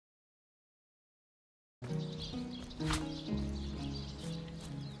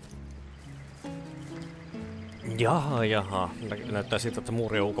Jaha. Näyttää siltä, että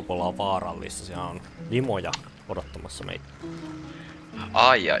muurien ulkopuolella on vaarallista. Siellä on limoja odottamassa meitä.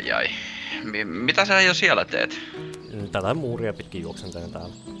 Ai. Mitä sä jo siellä teet? Tätä muuria pitkin juoksentelen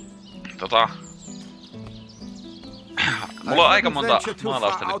täällä. Mulla on aika monta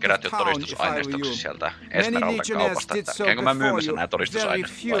maalausta nyt kerätty todistusaineistoksi sieltä Esmeralda-kaupasta, että käykö mä myymässä nää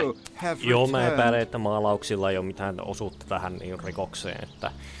todistusaineistot vai? Joo, mä epäilen, että maalauksilla ei ole mitään osuutta tähän rikokseen,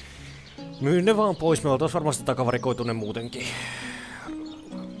 että myyn ne vaan pois, me oltais varmasti takavarikoituneet muutenkin.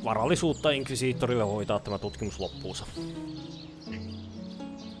 Varallisuutta inkvisiittorille hoitaa tämä tutkimus loppuunsa.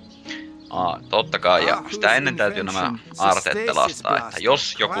 Totta kai, ja sitä ennen täytyy nämä aarteet pelastaa, että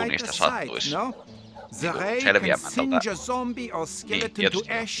jos joku niistä sattuisi selviämään tältä. Niin, tietysti.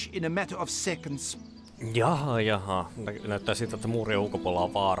 Jaha. Näyttää siltä, että muurien ulkopuolella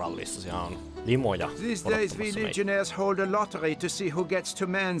on vaarallista. Siellä on limoja odottamassa meitä.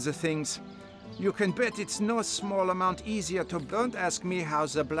 You can bet it's no small amount easier to... Don't ask me how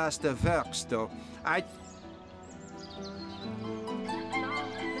the blaster works, though.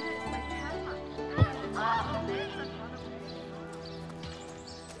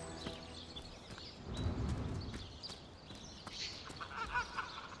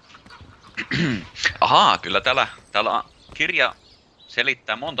 Ahaa, kyllä täällä kirja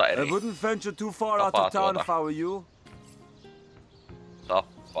selittää monta eri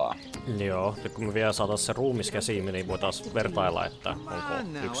tappaa. Joo, ja kun me vielä saataisiin se ruumis käsiimme, niin voitaisiin vertailla, että onko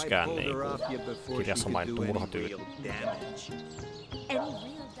yksikään niin kirjassa mainittu murhatyyli. Ja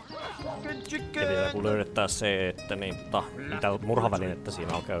vielä kun löydetään se, että niin, mitä murhavälinettä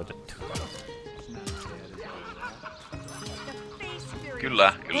siinä on käytetty.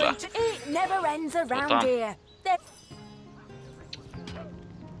 Kyllä.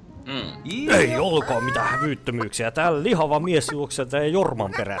 Ei olkoon mitään hävyttömyyksiä. Täällä lihava mies juoksee tää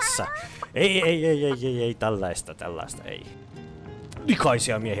Jorman perässä. Ei, tällaista ei.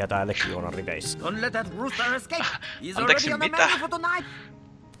 Likaisia miehiä tää Legioonan riveissä. Anteeksi, mitä?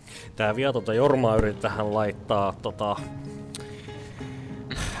 Tää viatonta Jormaa yritetään laittaa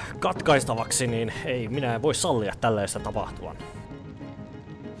katkaistavaksi, niin ei minä voi sallia tällaista tapahtuvan.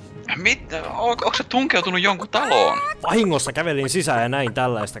 Mitä? Onko se tunkeutunut jonkun taloon? Vahingossa kävelin sisään ja näin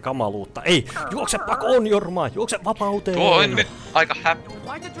tällaista kamaluutta. Ei! Juokse pakoon, Jorma! Juokse vapauteen! Tuo on nyt aika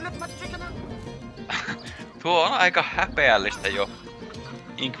Tuo on aika häpeällistä jo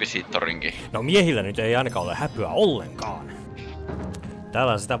Inquisitorinkin. No miehillä nyt ei ainakaan ole häpyä ollenkaan.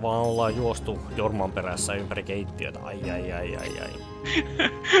 Täällä sitä vaan ollaan juostu Jorman perässä ympäri keittiötä. Ai.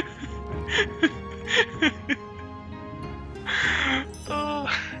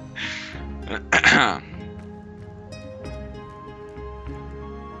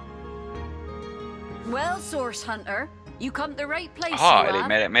 Well, Source Hunter, you come the right place. Aha,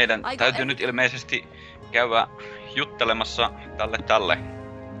 eli meidän täytyy nyt ilmeisesti käydä juttelemassa tälle.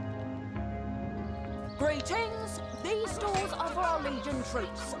 Greetings. These stores are for our legion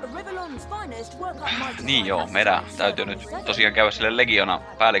troops. Rivellon's finest work up my... Niin joo, meidän täytyy nyt tosiaan käydä sille Legiona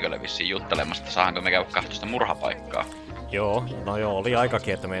päällikölle vissiin juttelemassa, että saadaanko me käydä kahta sitä murhapaikkaa. Joo, oli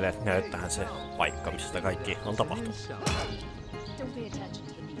aikakin, että meille näyttähän se paikka, missä sitä kaikki on tapahtunut.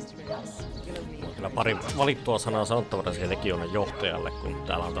 Kyllä pari valittua sanaa sanottavana siihen Legionan johtajalle, kun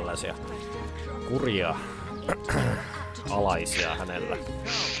täällä on tällaisia kurjia alaisia hänellä.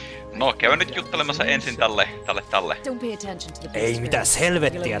 No, käy nyt juttelemassa ensin tälle. Ei mitään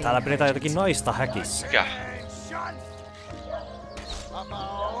helvettiä, täällä pidetään jotakin naista häkissä. Mikä?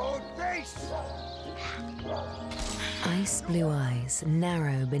 Ice blue eyes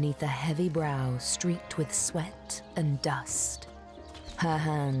narrow beneath a heavy brow streaked with sweat and dust. Her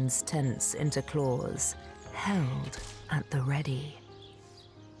hands tense into claws, held at the ready.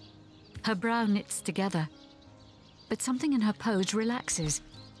 Her brow knits together, but something in her pose relaxes.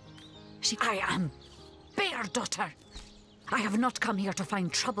 I am Bear Daughter. I have not come here to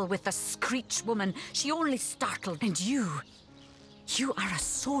find trouble with the Screech woman. She only startled. And you are a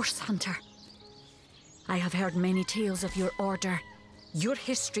Source Hunter. I have heard many tales of your order. Your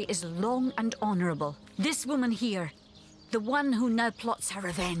history is long and honorable. This woman here, the one who now plots her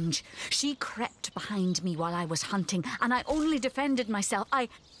revenge, she crept behind me while I was hunting, and I only defended myself.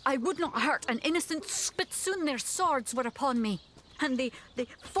 I would not hurt an innocent, but soon their swords were upon me, and they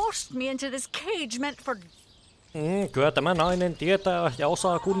forced me into this cage meant for... Kyllä tämä nainen tietää ja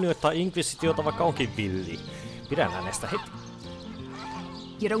osaa kunnioittaa inkvisitiota, vaikka onkin villi. Pidän hänestä heti.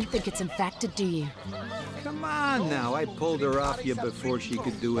 You don't think it's infected, do you? Come on now, I pulled her off you before she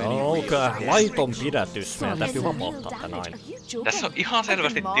could do any Onko real laiton pidätys? Meidän täytyy vapauttaa tää nainen. Tässä on ihan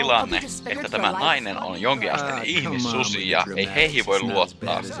selvästi tilanne, että tämä nainen on jonkinasteinen ihmissusi ja ei heihin voi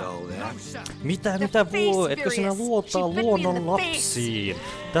luottaa. Mitä etkö sinä luottaa luonnon lapsiin?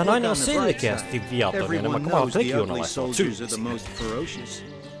 Tää nainen on selkeästi viaton ja nämä kamalat legionalaiset ovat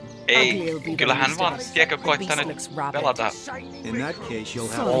syyllisiä. Ei, kyllähän vaan, tiedätkö, koittaa nyt pelata.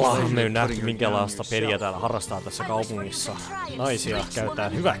 Ollaan me nähty minkälaista peliä täällä harrastaa tässä kaupungissa. Naisia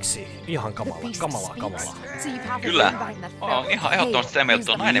käytetään hyväksi. Ihan kamalaa. Kyllä, on ihan ehdottomasti sitä mieltä,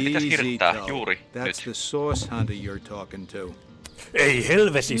 että nainen pitäisi hirttää juuri nyt. Ei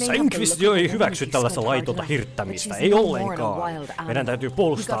helvetissä, Inquisitio ei hyväksy tällaista laitonta hirttämistä, ei ollenkaan. Meidän täytyy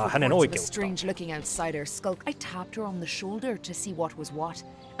puolustaa hänen oikeuttaan.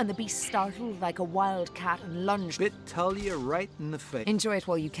 And the beast startled like a wild cat and lunged. Bit Talia right in the face. Enjoy it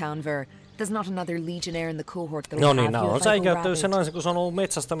while you can, Ver. There's not another legionnaire in the cohort that'll No niin, have nää you on if I go säikäyttänyt se rabid. naisen, kun se on ollut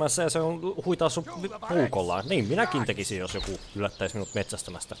metsästämässä ja se on huitaa sun puukollaan. Niin minäkin tekisin, jos joku yllättäisi minut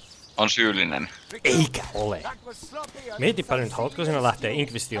metsästämästä. On syyllinen. Eikä ole. Mietipä nyt, haluatko sinä lähteä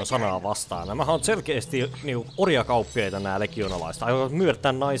Inquisition sanaa vastaan? Nämähän on selkeästi niinku orjakauppiaita nää legionalaiset. Aiovat myydä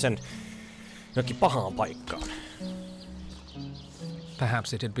tän naisen jonkin pahaan paikkaan.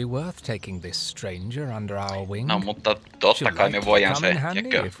 Perhaps it'd be worth taking this stranger under our wing. No mutta totta kai me voidaan se,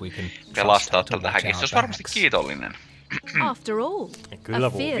 pelastaa tältä häkistä. Se olisi varmasti kiitollinen. After all,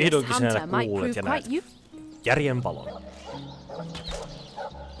 Kyllä vihdoinkin sinä kuulet ja näet järjen valon.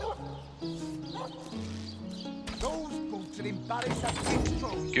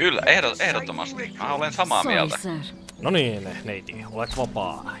 Kyllä, ehdottomasti. Mä olen samaa mieltä. No niin, neiti, olet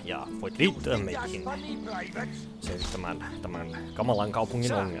vapaa ja voit liittyä meihin selittämään tämän kamalan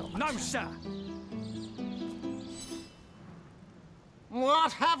kaupungin ongelman. No, sir.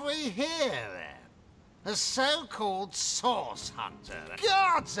 What have we here, then? A so-called source hunter.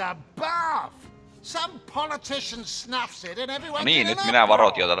 Gods above! Some politician snuffs it and everyone No niin, nyt minä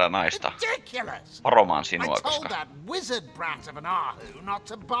varoitin jo tätä naista. Varomaan sinua, I told koska... that wizard brat of an Ahu not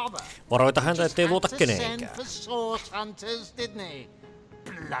to bother. Varoita häntä, ettei luota kenenkään.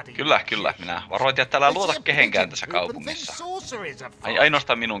 Kyllä, minä varoitin, että älä luota kehenkään tässä kaupungissa.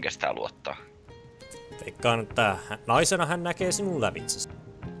 Ainoastaan minun kestää luottaa. Veikkaan, että naisena hän näkee sinun lävitse.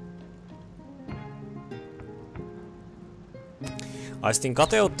 Aistin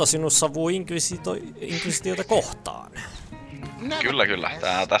kateutta sinussa vuu Inquisitiota kohtaan. Kyllä.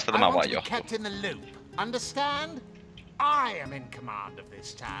 Tästä tämä vain johtuu. Understand? I am in command of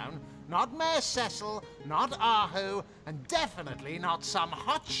this town. Not Mayor Cecil, not Ahu, and definitely not some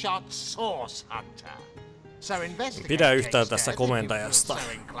hotshot source hunter. So investigate. Pidä yhtään tästä komentajasta.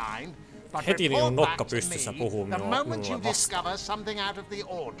 Heti niin on nokka pystyssä puhuu minulle vastaan.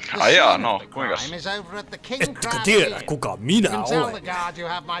 Ai jaa, no, kuinkas? Ettekö tiedä, kuka minä olen?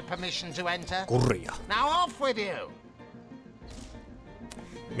 Kurja.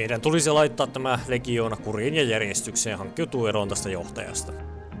 Meidän tulisi laittaa tämä legioona kuriin ja järjestykseen hankkiutuu eroon tästä johtajasta.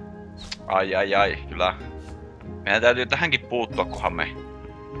 Ai, kyllä. Meidän täytyy tähänkin puuttua, kunhan me...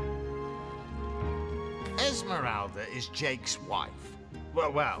 Esmeralda is Jake's wife.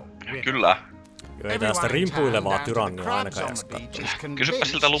 Well. Kyllä. Jo ei tästä rimpuilevaa tyrannia ainakaan jaksa katsoa. Kysypä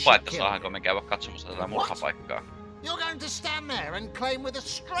siltä lupa, että saadaanko me käydä katsomassa tätä murhapaikkaa. You're going to stand there and claim with a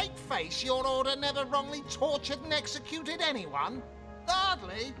straight face your order never wrongly tortured and executed anyone?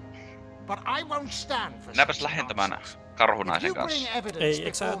 Hardly. But I won't stand for Minäpäs lähentämään karhunaisen kanssa. Ei,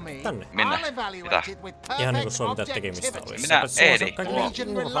 eikö sä tänne? Minne? Mitä? Ihan niinku sulla mitä tekemistä olisi. Minä ehdin. Kaikki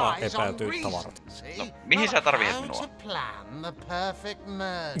murhaa epäiltyy tavarat. No, mihin sä tarvitset minua?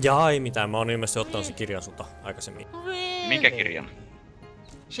 Jaa, ei mitään. Mä oon ilmeisesti ottanut sen kirjan sulta aikaisemmin. Minkä kirjan?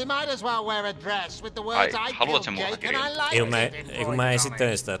 Ai, haluat sen murhakirjan? Ei kun mä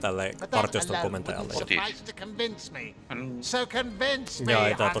esittelen sitä tälle partioston komentajalle. Otit. Ja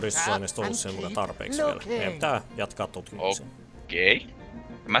ei tää todistusaineisto ollut sen mukaan tarpeeksi vielä. Meidän pitää jatkaa tutkimuksia. Okei.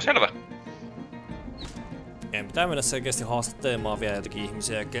 Mä selvä. Meidän pitää mennä selkeästi haastattelemaan vielä jotakin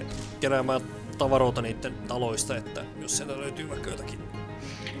ihmisiä ja keräämään tavaroita niiden taloista, että jos sieltä löytyy vaikka jotakin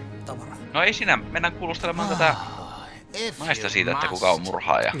tavaraa. No ei siinä, mennään kuulustelemaan tätä naista siitä, että kuka on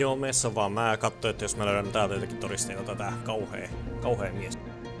murhaaja. Joo, meissä vaan. Mä katsoin, että jos mä löydän täältä jotakin todisteita, tää kauhea mies.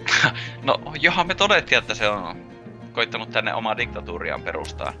 No, johan me todettiin, että se on koittanut tänne omaa diktatuuriaan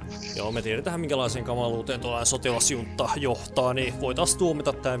perustaa. Joo, me tiedetään minkälaiseen kamaluuteen tuollainen sotilasjunta johtaa, niin voitais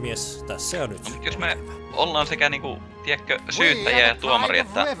tuomita tää mies tässä ja nyt. No, mutta jos me ollaan sekä niinku, tiedätkö, syyttäjä ja tuomari,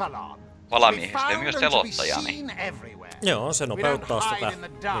 että valamiehistä ja myös selottaja, niin... Joo, se nopeuttaa sitä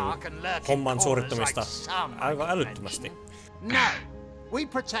homman suorittamista aivan älyttömästi. We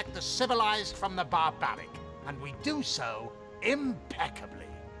protect the civilized from the barbaric, and we do so impeccably.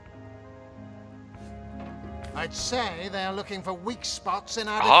 I'd say they're looking for weak spots in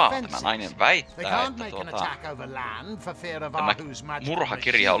our defenses. Tämä nainen They väittää, can't make an että attack over land for fear of tämä Ahu's magical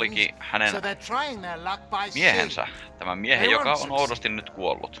murhakirja olikin machines, hänen so they're trying their luck by miehensä. sea. Tämän miehen, They joka won't on oudosti nyt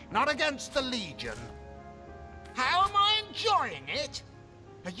kuollut. Not against the Legion. How am I enjoying it?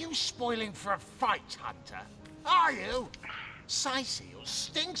 Are you spoiling for a fight, Hunter? Are you? Syceal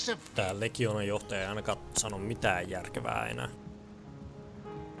stinks of... Tää Legionan johtaja ei ainakaan sano mitään järkevää enää.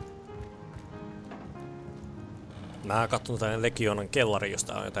 Mä katson tän Legionan kellari,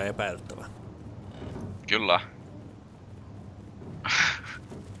 josta on jotain epäilyttävää. Kyllä.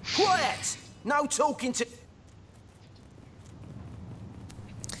 Quiet! No talking to...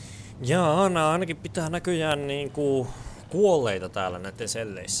 Jaa, nää ainakin pitää näköjään niinku kuolleita täällä näiden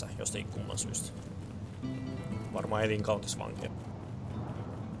selleissä, jostain kumman syystä. Varmaan elinkautisvankeja.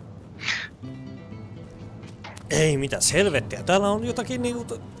 Ei mitään helvettiä, täällä on jotakin niinku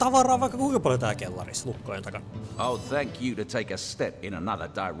tavaraa vaikka kuinka paljon tää kellarissa lukkojen takana. I'll thank you to take a step in another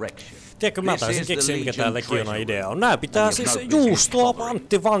direction. Tiedätkö, mä taisin keksiä mikä tää Legionan idea on. Nää pitää siis juustoa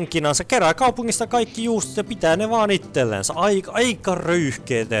panttivankina. Se kerää kaupungista kaikki juustot ja pitää ne vaan itsellensä. Aika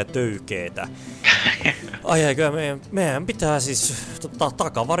röyhkeetä ja töykeetä. Ai kyllä meidän pitää siis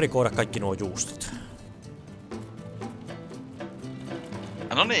takavarikoida kaikki nuo juustot.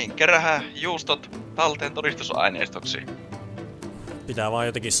 No niin, kerähä juustot talteen todistusaineistoksi. Pitää vaan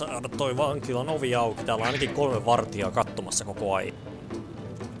jotenkin saada toi vankilan ovi auki. Täällä on ainakin 3 vartijaa katsomassa koko ajan.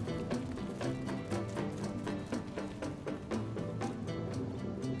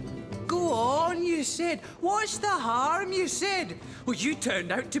 Go on, you said. What's the harm, you said? Well, you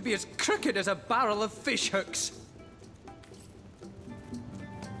turned out to be as crooked as a barrel of fish hooks.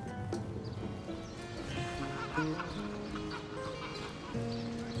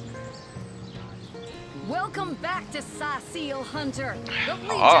 Welcome back to Syceal, Hunter. The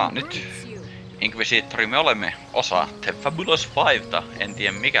Aha, Legion nyt greets you. Inquisitori, me olemme osa The Fabulous Fiveta. En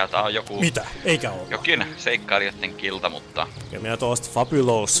tiedä mikä tää on, joku... Mitä? Eikä oo. Jokin seikkailijoiden kilta, mutta... Ja minä tuosta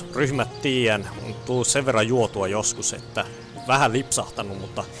Fabulous-ryhmät tiedän. On tullut sen verran juotua joskus, että vähän lipsahtanut,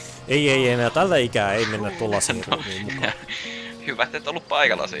 mutta ei enää tällä ikää ei mennä tuollaisiin ryhmiin mukaan. Hyvä, et ollut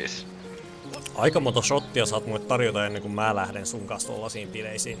paikalla siis. Aika monta shottia saat mulle tarjota ennen kuin mä lähden sun kanssa tuollaisiin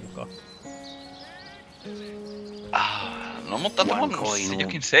bileisiin mukaan. No mutta tuolla on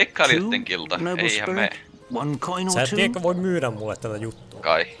jokin seikkailijoiden kilta. Eihän me... Sä et tiedäkö voi myydä mulle tätä juttua.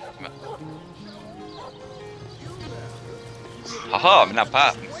 Kai. Haha,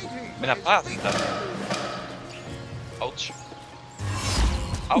 minä päätin tän. Ouch.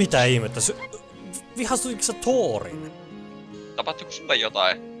 Mitä ihmettä? Vihastutitko sä Thorin? Tapahtuiko sulle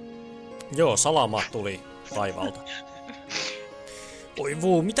jotain? Joo, salama tuli taivalta. Oi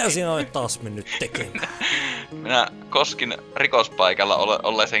vuu, mitä sinä olet taas mennyt tekemään? Minä koskin rikospaikalla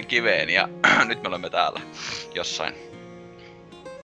olleeseen kiveen ja nyt me olemme täällä jossain.